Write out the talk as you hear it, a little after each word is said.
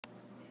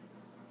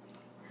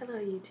Hello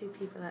YouTube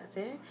people out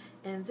there,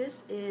 and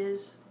this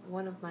is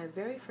one of my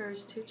very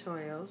first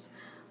tutorials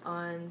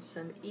on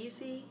some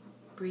easy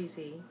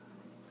breezy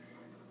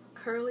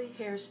curly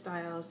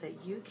hairstyles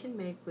that you can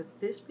make with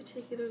this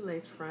particular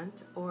lace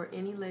front or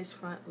any lace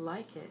front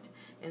like it.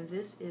 And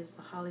this is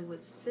the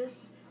Hollywood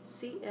Sis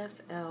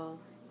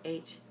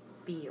Cfl-h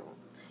Feel.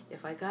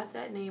 If I got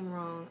that name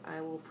wrong,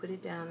 I will put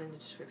it down in the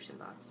description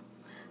box.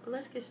 But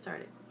let's get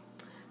started.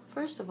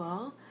 First of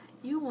all,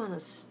 you want to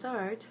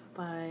start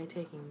by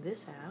taking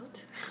this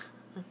out.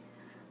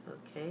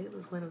 Okay, it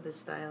was one of the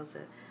styles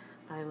that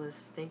I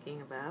was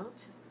thinking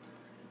about.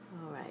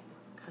 Alright,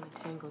 kind of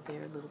tangled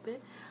there a little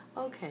bit.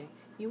 Okay,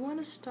 you want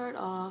to start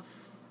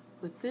off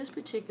with this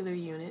particular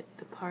unit.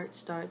 The part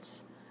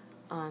starts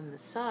on the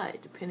side,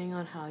 depending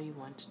on how you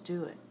want to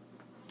do it.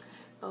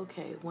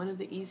 Okay, one of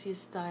the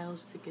easiest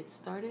styles to get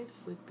started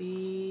would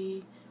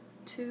be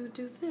to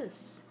do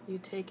this. You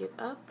take it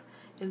up,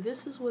 and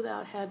this is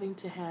without having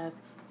to have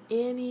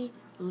any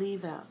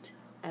leave out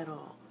at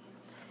all.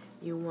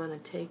 You want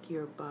to take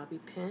your bobby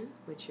pin,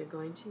 which you're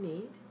going to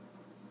need,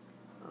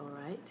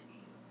 alright,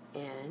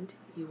 and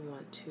you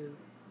want to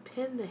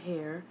pin the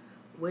hair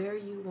where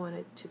you want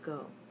it to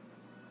go.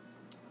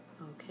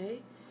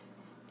 Okay,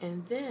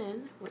 and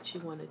then what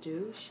you want to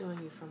do, showing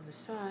you from the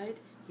side,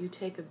 you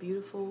take a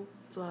beautiful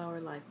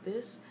flower like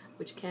this,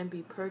 which can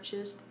be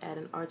purchased at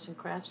an arts and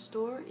crafts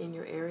store in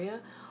your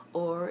area,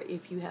 or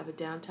if you have a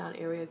downtown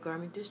area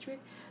garment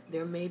district,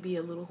 there may be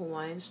a little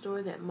Hawaiian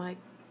store that might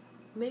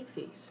make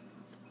these.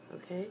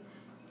 Okay,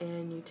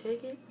 and you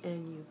take it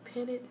and you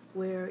pin it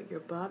where your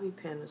bobby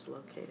pin is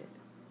located,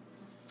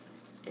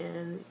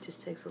 and it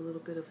just takes a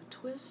little bit of a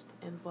twist,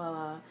 and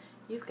voila,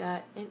 you've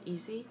got an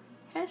easy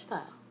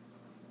hairstyle.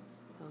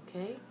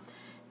 Okay,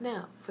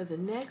 now for the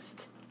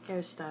next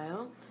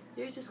hairstyle,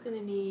 you're just going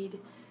to need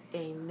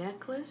a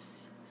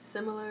necklace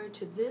similar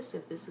to this,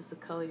 if this is the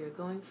color you're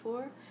going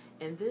for.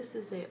 And this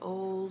is an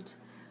old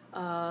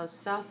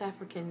South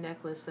African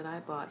necklace that I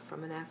bought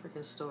from an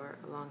African store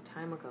a long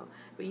time ago.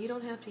 But you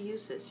don't have to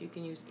use this. You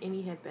can use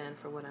any headband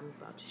for what I'm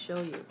about to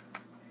show you.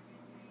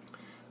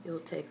 You'll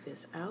take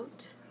this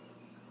out.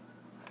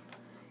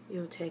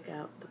 You'll take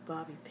out the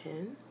bobby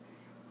pin.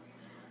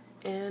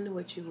 And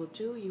what you will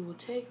do, you will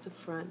take the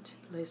front,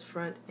 lace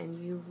front,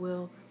 and you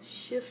will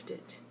shift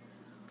it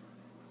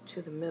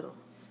to the middle.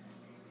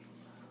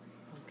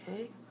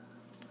 Okay?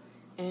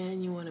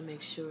 And you want to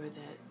make sure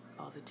that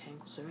all the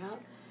tangles are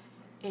out,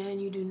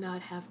 and you do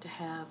not have to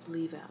have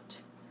leave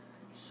out.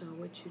 So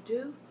what you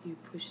do, you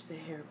push the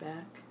hair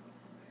back,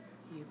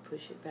 you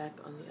push it back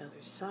on the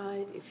other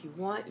side. If you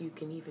want, you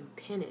can even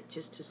pin it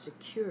just to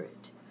secure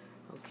it,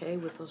 okay,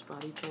 with those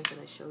bobby pins that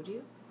I showed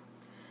you.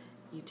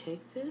 You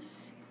take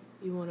this,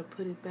 you want to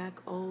put it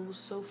back oh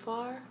so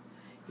far,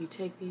 you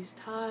take these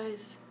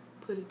ties,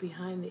 put it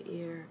behind the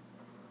ear,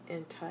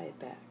 and tie it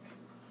back.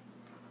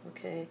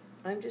 Okay,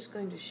 I'm just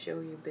going to show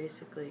you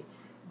basically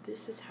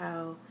this is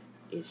how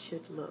it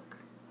should look.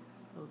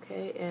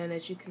 Okay, and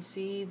as you can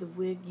see, the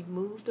wig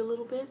moved a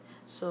little bit,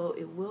 so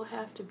it will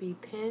have to be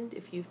pinned.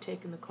 If you've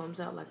taken the combs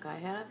out like I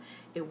have,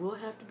 it will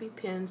have to be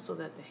pinned so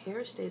that the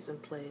hair stays in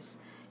place,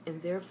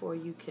 and therefore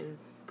you can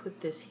put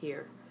this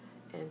here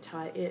and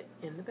tie it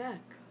in the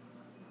back.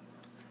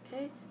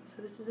 Okay,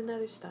 so this is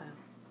another style.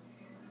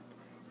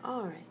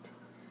 Alright,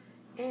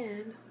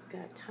 and we've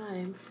got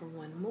time for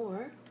one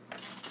more,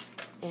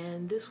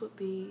 and this would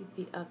be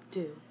the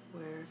updo,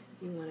 where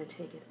you want to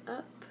take it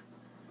up,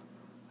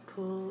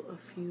 pull a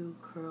few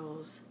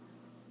curls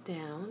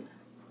down.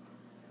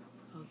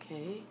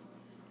 Okay,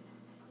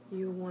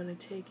 you want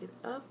to take it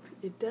up.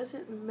 It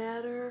doesn't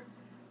matter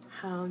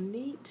how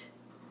neat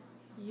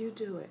you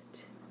do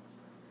it.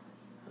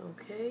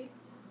 Okay,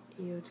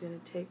 you're going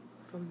to take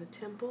from the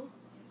temple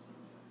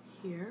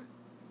here,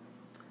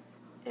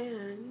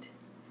 and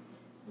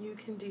you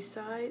can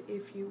decide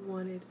if you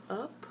want it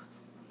up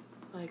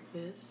like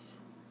this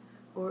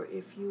or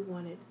if you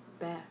want it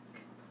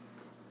back.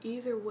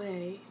 Either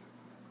way,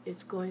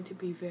 it's going to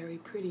be very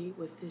pretty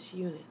with this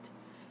unit.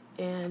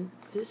 And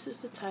this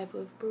is the type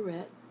of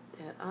barrette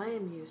that I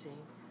am using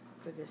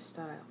for this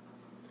style.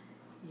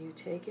 You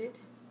take it,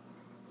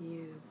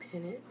 you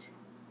pin it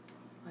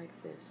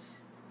like this.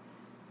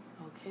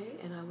 Okay,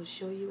 and I will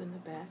show you in the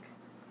back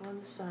on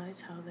the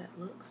sides how that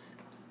looks.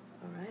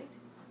 Alright,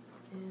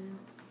 and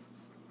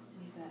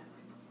in the back.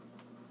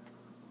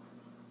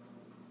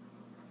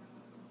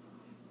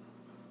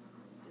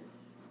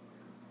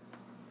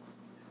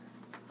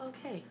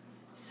 Okay,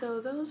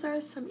 so those are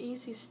some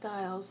easy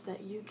styles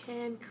that you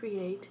can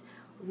create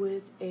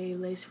with a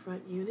lace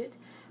front unit.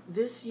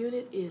 This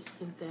unit is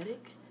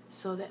synthetic,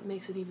 so that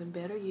makes it even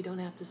better. You don't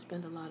have to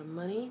spend a lot of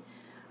money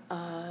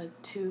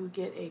to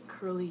get a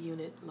curly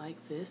unit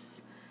like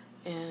this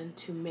and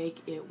to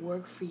make it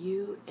work for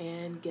you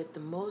and get the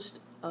most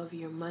of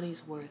your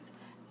money's worth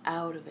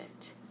out of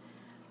it.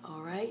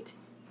 Alright,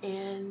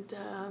 and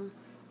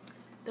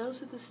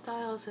those are the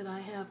styles that I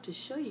have to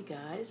show you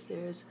guys.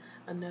 There's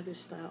another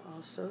style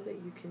also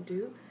that you can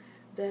do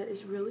that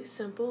is really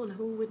simple, and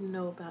who wouldn't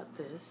know about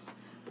this,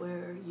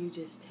 where you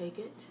just take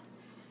it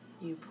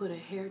you put a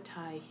hair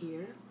tie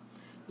here.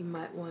 You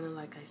might want to,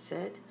 like I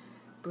said,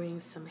 bring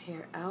some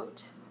hair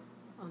out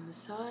on the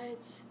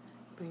sides.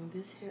 Bring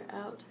this hair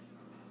out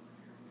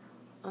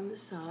on the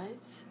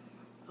sides,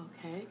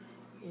 okay?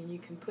 And you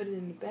can put it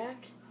in the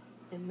back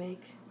and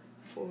make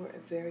for a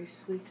very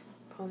sleek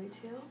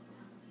ponytail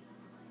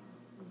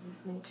of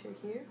this nature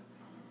here.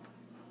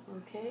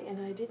 Okay,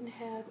 and I didn't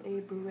have a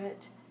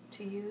barrette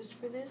to use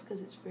for this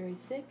because it's very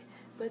thick,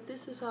 but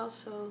this is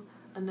also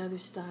another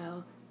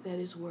style that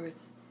is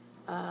worth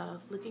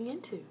looking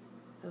into.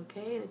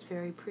 Okay, and it's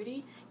very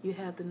pretty. You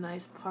have the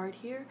nice part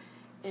here,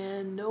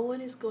 and no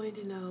one is going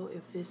to know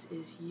if this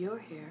is your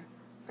hair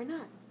or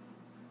not.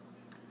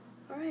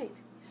 Alright,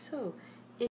 so